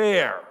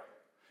unfair.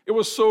 It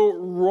was so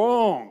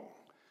wrong.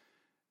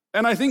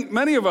 And I think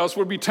many of us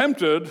would be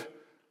tempted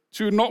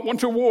to not want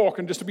to walk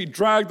and just to be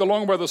dragged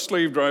along by the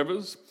slave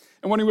drivers.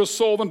 And when he was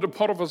sold into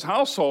Potiphar's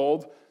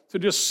household, to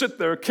just sit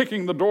there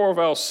kicking the door of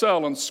our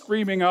cell and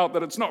screaming out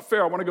that it's not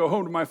fair, I want to go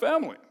home to my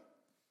family.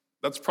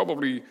 That's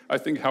probably, I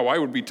think, how I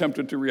would be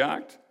tempted to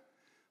react.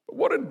 But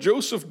what did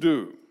Joseph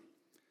do?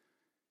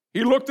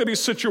 He looked at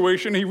his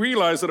situation. He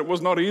realized that it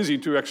was not easy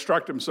to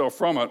extract himself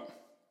from it.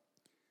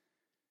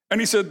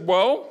 And he said,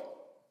 well,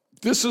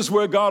 this is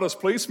where God has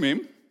placed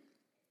me.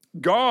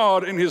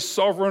 God, in his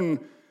sovereign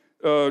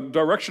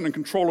direction and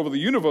control over the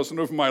universe and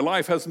over my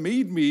life, has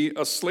made me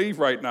a slave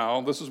right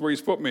now. This is where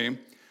he's put me.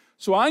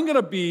 So I'm going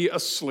to be a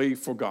slave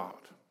for God.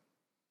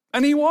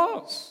 And he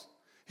was.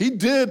 He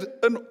did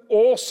an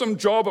awesome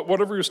job at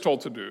whatever he was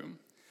told to do.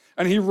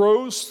 And he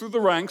rose through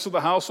the ranks of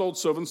the household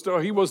servants.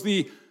 He was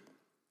the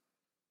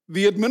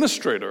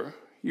administrator.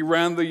 He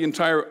ran the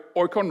entire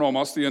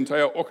oikonomos, the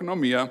entire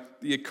oikonomia,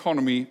 the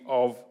economy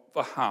of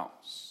the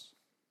house.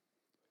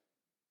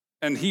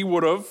 And he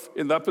would have,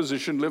 in that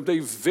position, lived a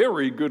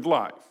very good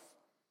life,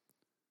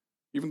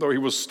 even though he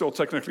was still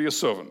technically a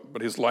servant.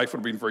 But his life would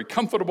have been very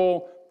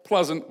comfortable,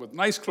 pleasant, with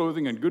nice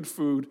clothing and good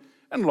food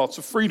and lots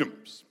of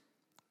freedoms.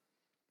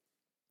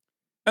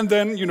 And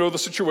then, you know the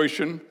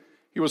situation.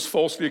 He was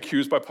falsely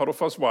accused by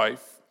Potiphar's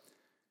wife.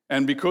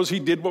 And because he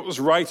did what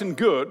was right and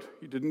good,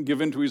 he didn't give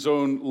in to his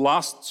own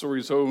lusts or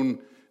his own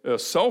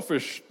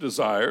selfish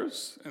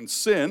desires and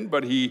sin,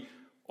 but he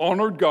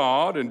honored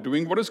God in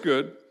doing what is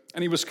good,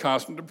 and he was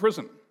cast into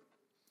prison.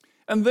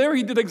 And there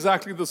he did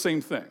exactly the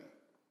same thing.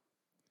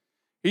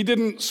 He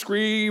didn't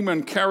scream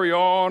and carry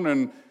on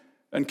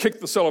and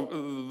kick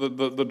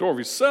the door of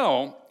his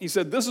cell. He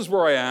said, this is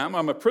where I am.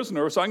 I'm a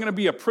prisoner, so I'm going to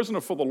be a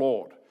prisoner for the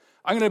Lord.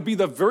 I'm going to be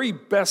the very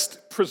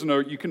best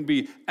prisoner you can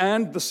be.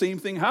 And the same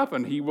thing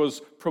happened. He was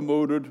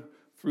promoted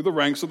through the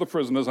ranks of the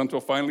prisoners until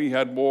finally he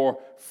had more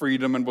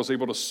freedom and was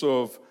able to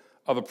serve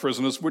other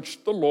prisoners,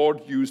 which the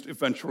Lord used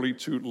eventually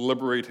to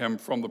liberate him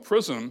from the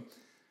prison,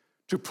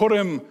 to put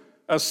him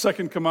as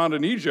second command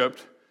in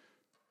Egypt,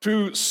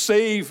 to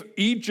save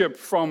Egypt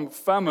from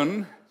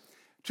famine,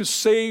 to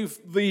save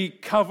the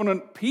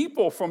covenant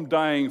people from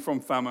dying from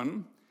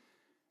famine,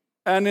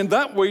 and in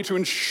that way to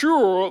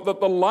ensure that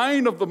the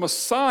line of the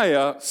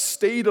Messiah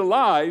stayed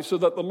alive so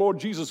that the Lord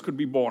Jesus could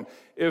be born.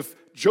 If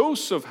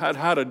Joseph had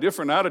had a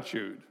different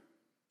attitude,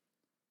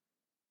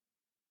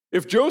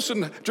 if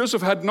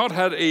Joseph had not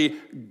had a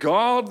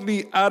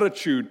godly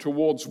attitude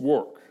towards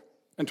work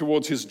and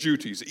towards his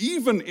duties,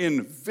 even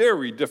in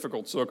very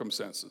difficult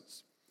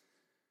circumstances,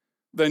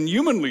 then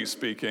humanly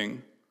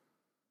speaking,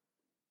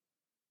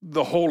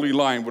 the holy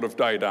line would have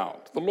died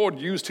out. The Lord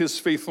used his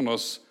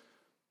faithfulness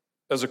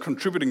as a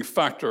contributing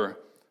factor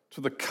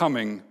to the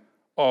coming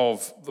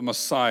of the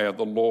Messiah,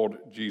 the Lord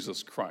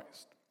Jesus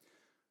Christ.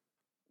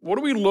 What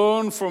do we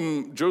learn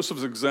from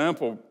Joseph's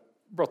example?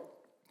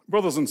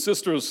 Brothers and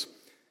sisters,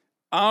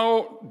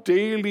 our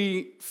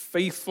daily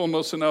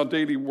faithfulness and our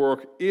daily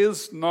work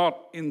is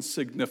not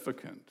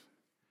insignificant.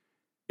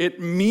 It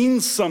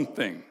means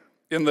something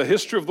in the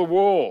history of the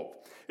world.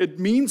 It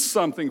means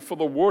something for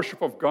the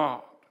worship of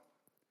God.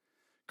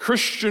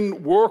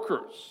 Christian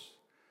workers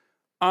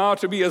are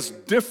to be as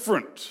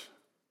different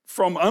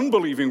from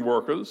unbelieving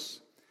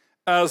workers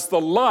as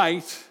the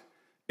light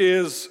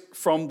is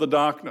from the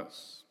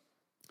darkness.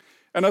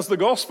 And as the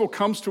gospel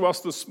comes to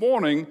us this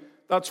morning,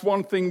 that's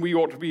one thing we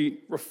ought to be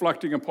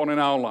reflecting upon in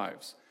our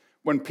lives.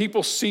 When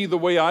people see the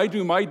way I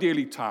do my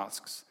daily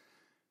tasks,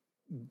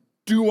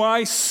 do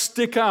I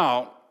stick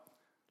out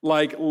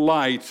like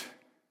light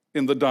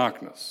in the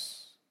darkness?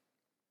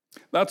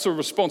 That's a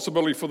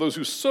responsibility for those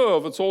who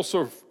serve. It's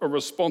also a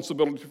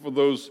responsibility for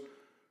those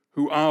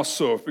who are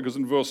served, because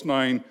in verse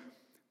 9,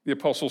 the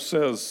apostle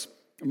says,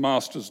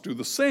 masters, do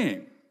the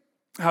same.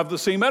 Have the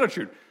same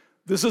attitude.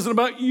 This isn't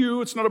about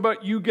you. It's not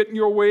about you getting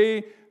your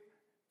way.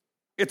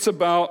 It's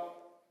about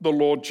the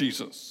Lord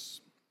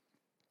Jesus.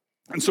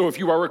 And so if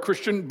you are a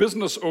Christian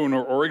business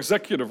owner or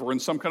executive or in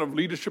some kind of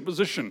leadership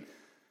position,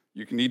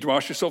 you can need to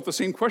ask yourself the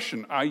same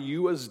question. Are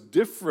you as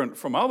different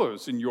from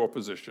others in your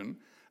position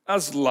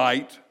as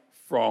light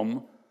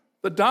from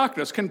the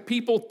darkness? Can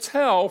people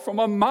tell from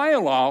a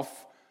mile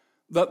off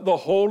that the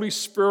Holy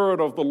Spirit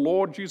of the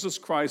Lord Jesus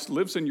Christ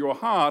lives in your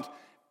heart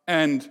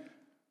and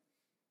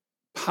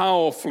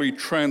powerfully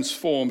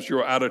transforms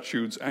your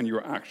attitudes and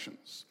your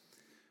actions?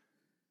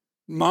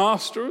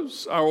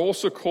 Masters are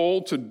also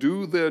called to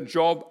do their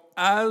job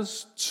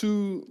as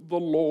to the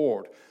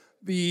Lord.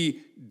 The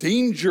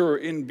danger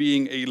in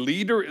being a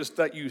leader is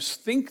that you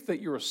think that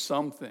you're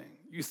something.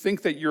 You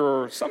think that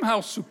you're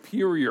somehow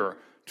superior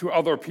to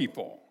other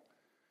people.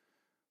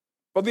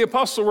 But the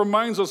apostle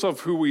reminds us of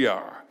who we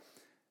are.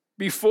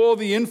 Before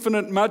the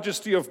infinite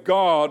majesty of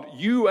God,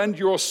 you and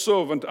your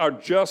servant are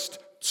just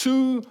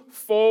two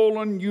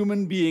fallen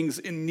human beings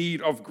in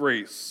need of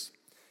grace.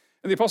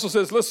 And the apostle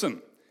says,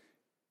 listen,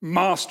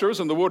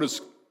 masters, and the word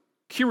is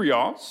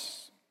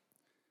kyrios,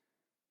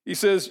 He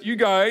says, you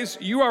guys,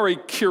 you are a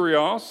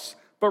Kyrios,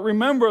 but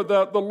remember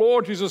that the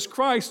Lord Jesus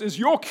Christ is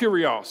your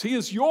Kyrios. He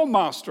is your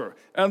master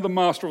and the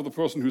master of the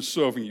person who's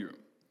serving you.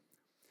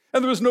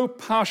 And there is no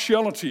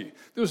partiality.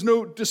 There's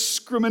no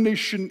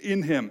discrimination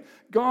in him.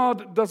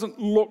 God doesn't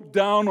look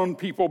down on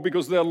people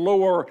because they're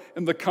lower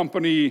in the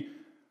company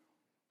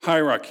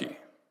hierarchy.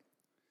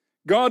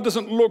 God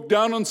doesn't look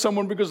down on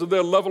someone because of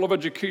their level of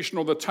education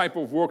or the type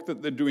of work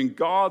that they're doing.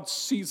 God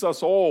sees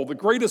us all, the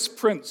greatest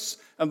prince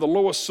and the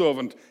lowest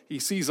servant. He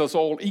sees us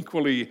all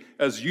equally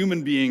as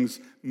human beings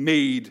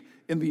made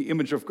in the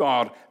image of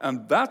God.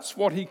 And that's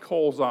what he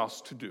calls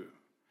us to do.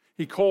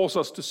 He calls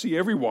us to see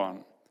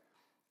everyone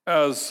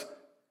as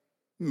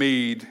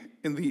made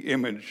in the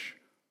image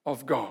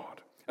of God.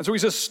 And so he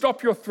says,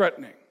 stop your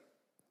threatening,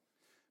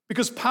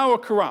 because power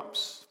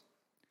corrupts.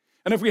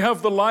 And if we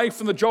have the life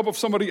and the job of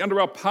somebody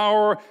under our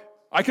power,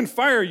 I can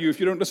fire you if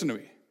you don't listen to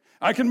me.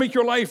 I can make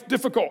your life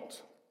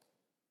difficult.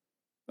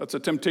 That's a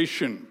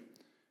temptation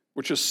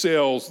which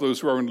assails those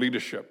who are in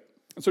leadership.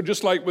 And so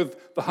just like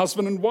with the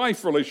husband and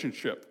wife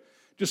relationship,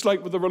 just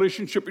like with the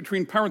relationship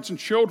between parents and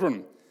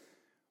children,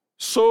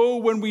 so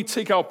when we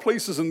take our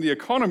places in the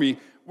economy,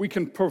 we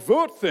can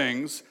pervert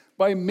things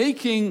by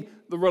making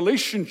the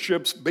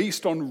relationships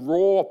based on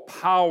raw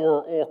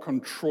power or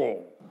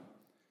control.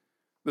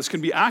 This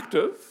can be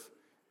active,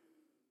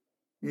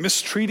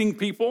 mistreating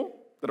people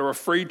that are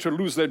afraid to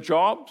lose their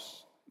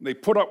jobs. They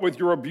put up with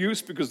your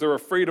abuse because they're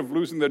afraid of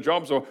losing their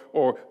jobs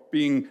or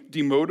being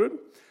demoted.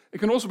 It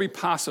can also be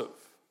passive.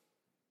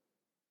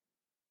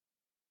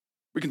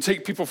 We can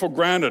take people for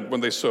granted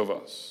when they serve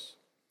us.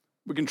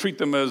 We can treat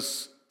them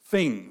as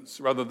things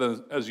rather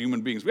than as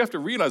human beings. We have to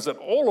realize that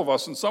all of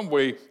us in some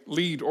way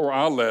lead or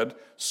are led,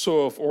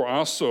 serve or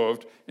are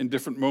served in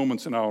different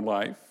moments in our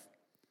life.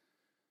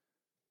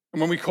 And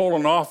when we call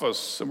an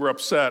office and we're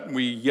upset and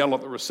we yell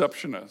at the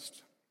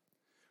receptionist,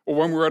 or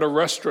when we're at a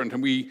restaurant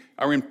and we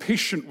are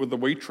impatient with the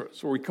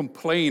waitress, or we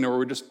complain, or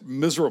we're just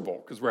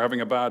miserable because we're having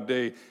a bad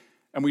day,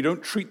 and we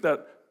don't treat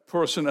that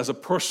person as a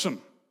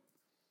person,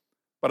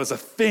 but as a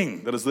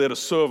thing that is there to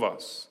serve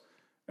us,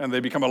 and they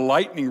become a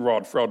lightning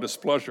rod for our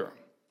displeasure,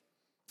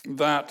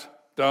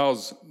 that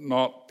does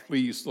not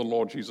please the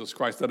Lord Jesus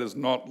Christ. That is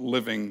not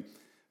living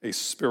a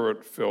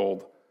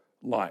spirit-filled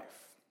life.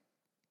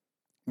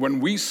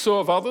 When we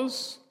serve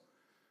others,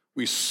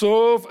 we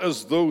serve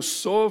as though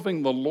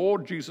serving the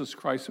Lord Jesus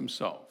Christ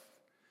himself.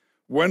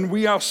 When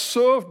we are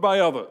served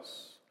by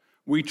others,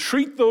 we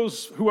treat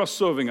those who are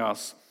serving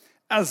us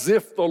as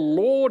if the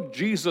Lord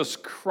Jesus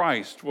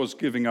Christ was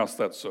giving us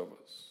that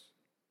service,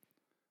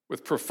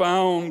 with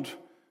profound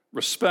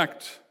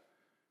respect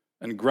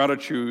and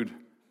gratitude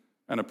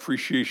and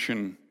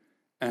appreciation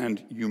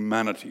and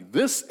humanity.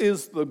 This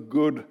is the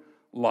good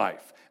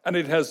life, and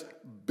it has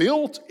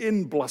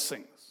built-in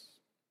blessings.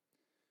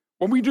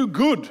 When we do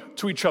good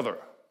to each other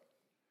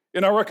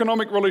in our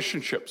economic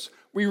relationships,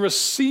 we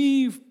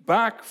receive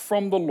back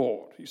from the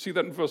Lord. You see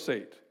that in verse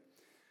 8.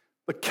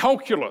 The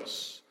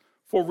calculus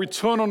for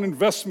return on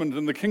investment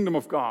in the kingdom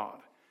of God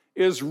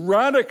is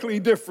radically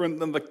different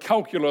than the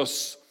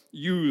calculus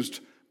used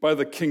by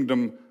the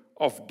kingdom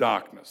of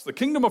darkness. The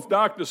kingdom of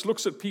darkness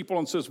looks at people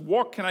and says,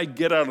 what can I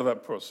get out of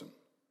that person?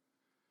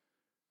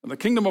 And the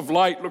kingdom of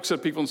light looks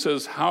at people and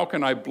says, how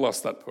can I bless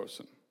that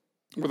person,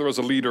 whether as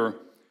a leader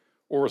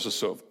or as a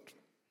servant?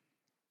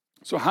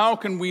 So how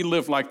can we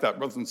live like that,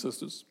 brothers and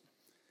sisters?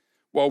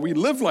 Well, we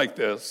live like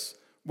this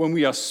when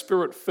we are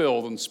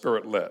spirit-filled and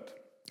spirit-led.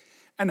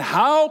 And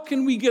how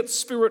can we get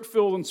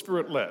spirit-filled and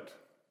spirit-led?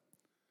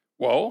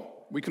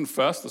 Well, we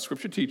confess, the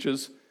scripture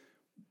teaches,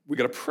 we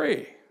got to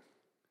pray.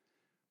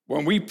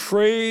 When we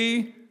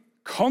pray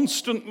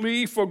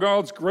constantly for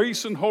God's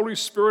grace and Holy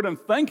Spirit and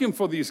thank him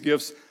for these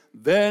gifts,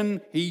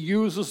 then he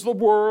uses the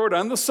word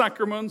and the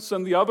sacraments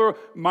and the other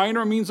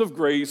minor means of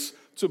grace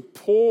to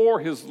pour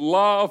his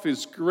love,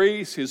 his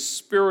grace, his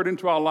spirit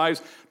into our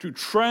lives to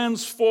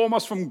transform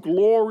us from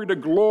glory to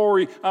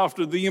glory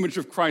after the image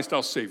of Christ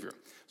our Savior.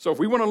 So if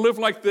we want to live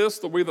like this,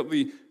 the way that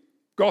the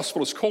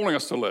gospel is calling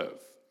us to live,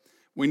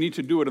 we need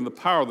to do it in the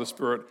power of the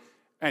Spirit,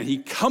 and he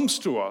comes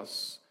to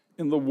us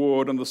in the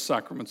word and the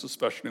sacraments,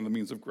 especially in the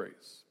means of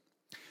grace.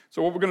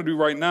 So what we're going to do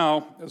right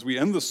now as we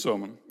end this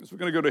sermon is we're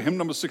going to go to hymn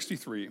number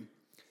 63,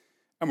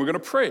 and we're going to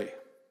pray.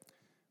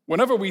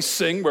 Whenever we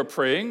sing, we're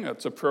praying.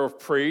 It's a prayer of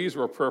praise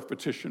or a prayer of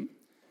petition.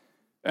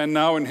 And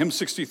now in hymn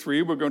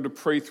 63, we're going to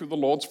pray through the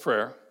Lord's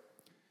Prayer.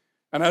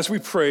 And as we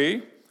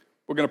pray,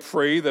 we're going to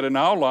pray that in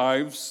our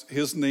lives,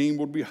 his name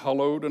would be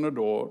hallowed and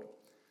adored,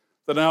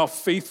 that in our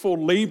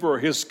faithful labor,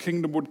 his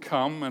kingdom would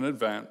come and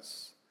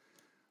advance,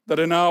 that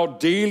in our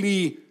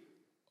daily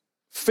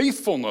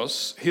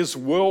faithfulness, his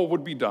will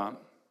would be done,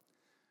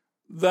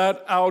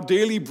 that our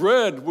daily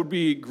bread would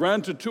be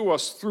granted to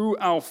us through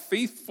our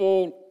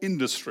faithful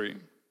industry.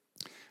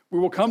 We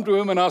will come to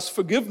him and ask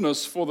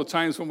forgiveness for the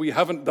times when we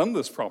haven't done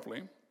this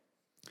properly.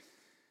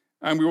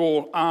 And we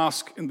will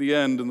ask in the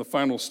end, in the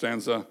final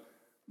stanza,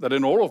 that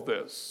in all of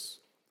this,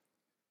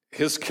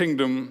 his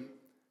kingdom,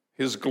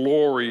 his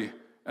glory,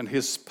 and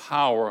his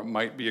power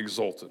might be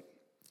exalted.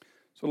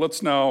 So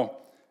let's now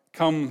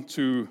come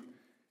to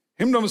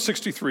hymn number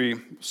 63,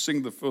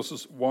 sing the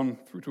verses 1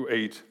 through to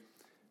 8,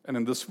 and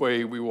in this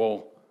way we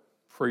will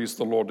praise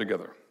the Lord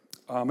together.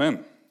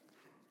 Amen.